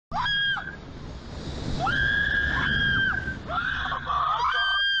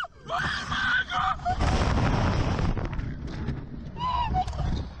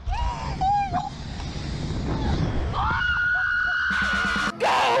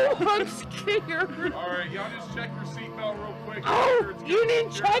scared. Alright, y'all just check your seatbelt real quick. Oh, you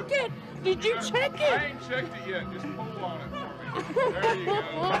didn't check it? Did you check it? I ain't checked it yet. Just pull on it for me. There you go.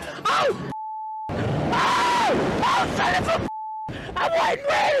 Oh! Oh, son of a... I wasn't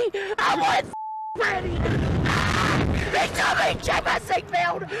ready! I wasn't ready! Ah! He told me check my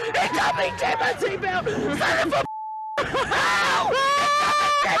seatbelt! He told me check my seatbelt! Son of a... Ow!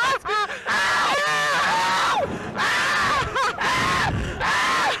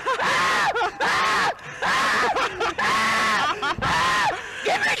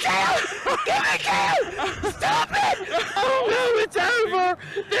 Get me down! Get me down! Stop it! Oh no, it's over!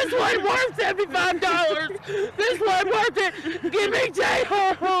 This one worth $75! This one worth it! Get me down!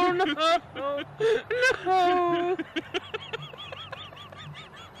 Oh no! No!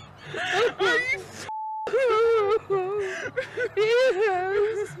 Are you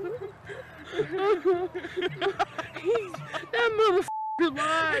yes! That motherfucker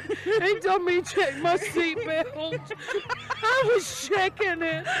lied. He told me to check my seatbelt. I was checking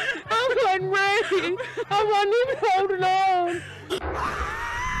it. I wasn't ready. I wasn't even holding on.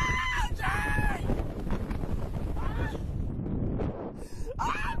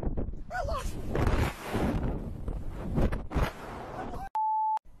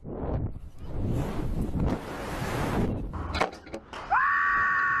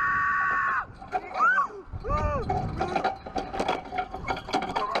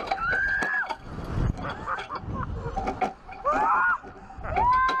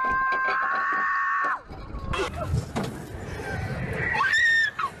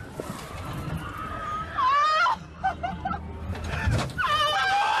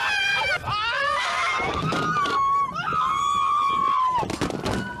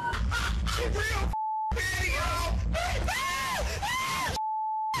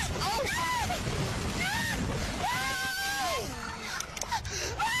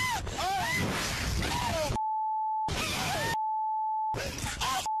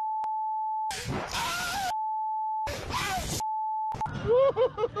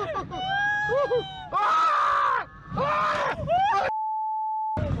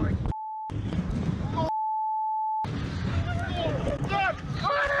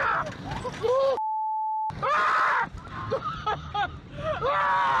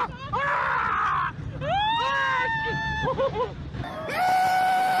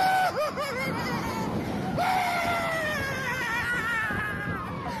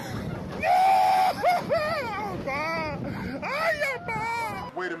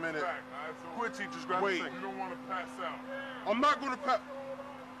 Wait a minute. Quit teachers, wait. You don't want to pass out. I'm not going to pass.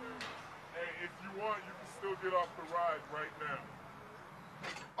 Hey, if you want, you can still get off the ride right now.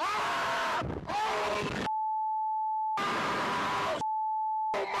 Ah! Oh!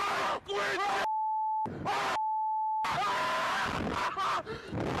 Oh my! Quit! Ah!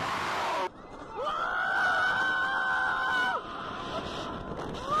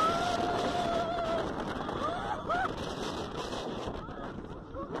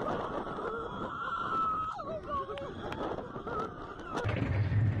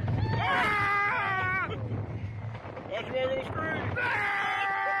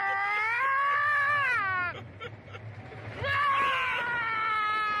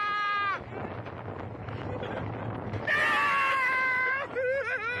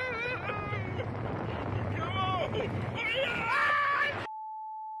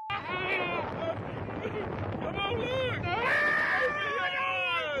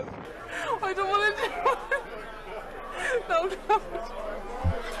 I don't want to do it. No, no.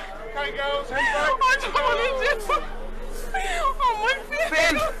 Hey, girls. Hey, I don't want to do it. Oh, my feet.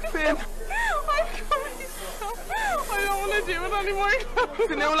 Finn. I'm coming. I don't want to do it anymore.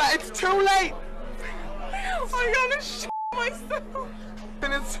 Finn, it's too late. I'm gonna shit myself.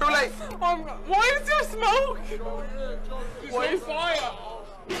 Finn, it's too late. Why is there smoke? Why is fire?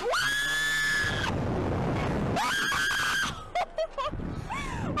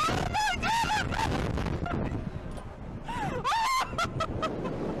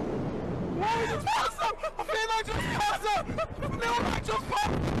 Why is it faster? Finn, I just faster. No, I just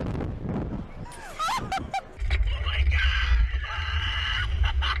faster. Oh my God.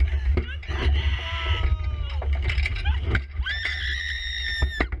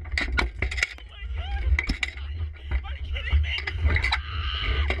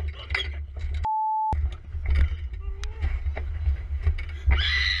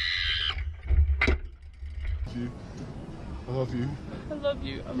 I love you. I love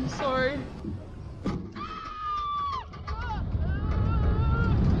you. I'm sorry.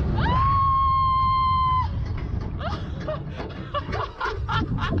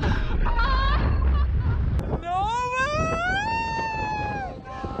 No!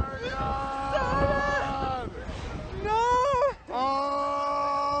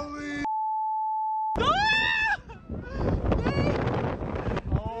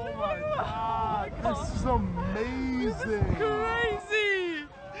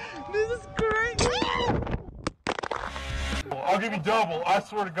 I'll give you double. I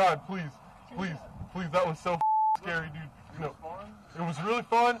swear to God, please. That was so scary, dude. No, it was really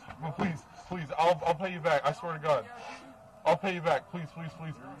fun. But please, I'll pay you back. I swear to God, I'll pay you back. Please.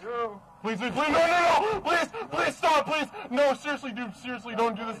 Please, no, please stop, please. No, seriously, dude,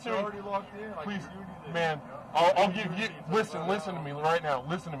 don't do this to me. Please, man, I'll give you. Listen to me right now.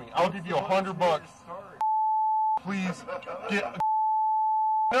 Listen to me. I'll give you $100. Please, get.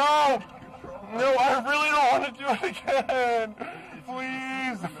 No, I really don't want to do it again.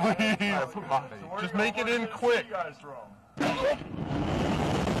 Please. Just make it in quick.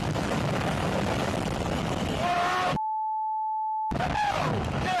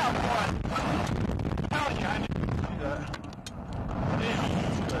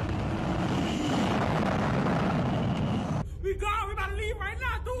 We got